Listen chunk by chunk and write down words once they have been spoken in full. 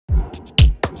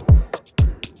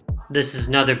This is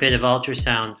another bit of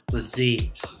ultrasound with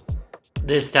Z.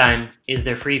 This time, is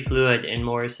there free fluid in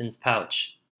Morison's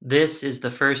pouch? This is the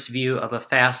first view of a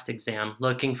FAST exam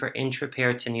looking for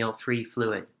intraperitoneal free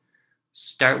fluid.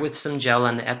 Start with some gel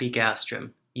on the epigastrum.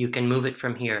 You can move it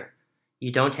from here.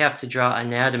 You don't have to draw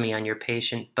anatomy on your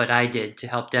patient, but I did to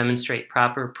help demonstrate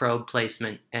proper probe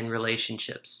placement and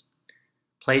relationships.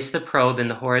 Place the probe in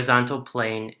the horizontal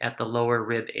plane at the lower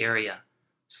rib area.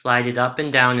 Slide it up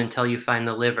and down until you find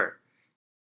the liver.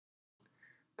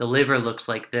 The liver looks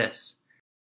like this.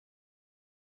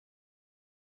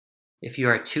 If you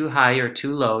are too high or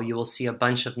too low, you will see a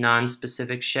bunch of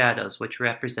non-specific shadows which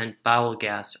represent bowel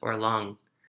gas or lung.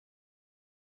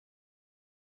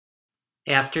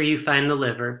 After you find the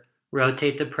liver,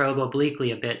 rotate the probe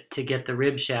obliquely a bit to get the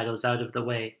rib shadows out of the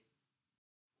way.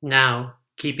 Now,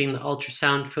 keeping the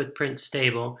ultrasound footprint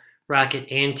stable, rock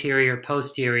it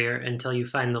anterior-posterior until you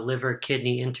find the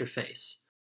liver-kidney interface,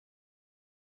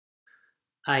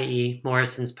 i.e.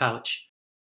 Morison's pouch.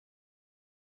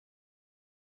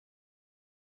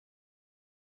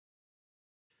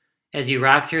 As you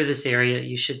rock through this area,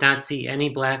 you should not see any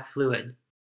black fluid.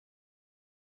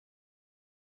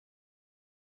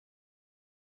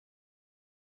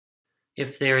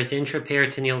 If there is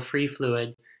intraperitoneal free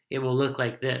fluid, it will look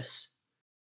like this.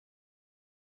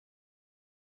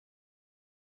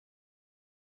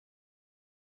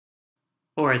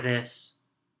 Or this.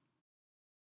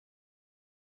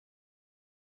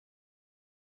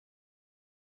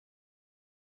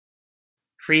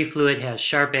 Free fluid has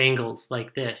sharp angles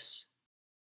like this,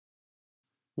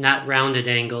 not rounded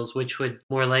angles, which would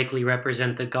more likely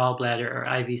represent the gallbladder or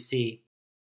IVC.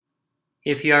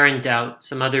 If you are in doubt,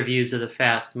 some other views of the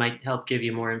FAST might help give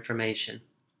you more information.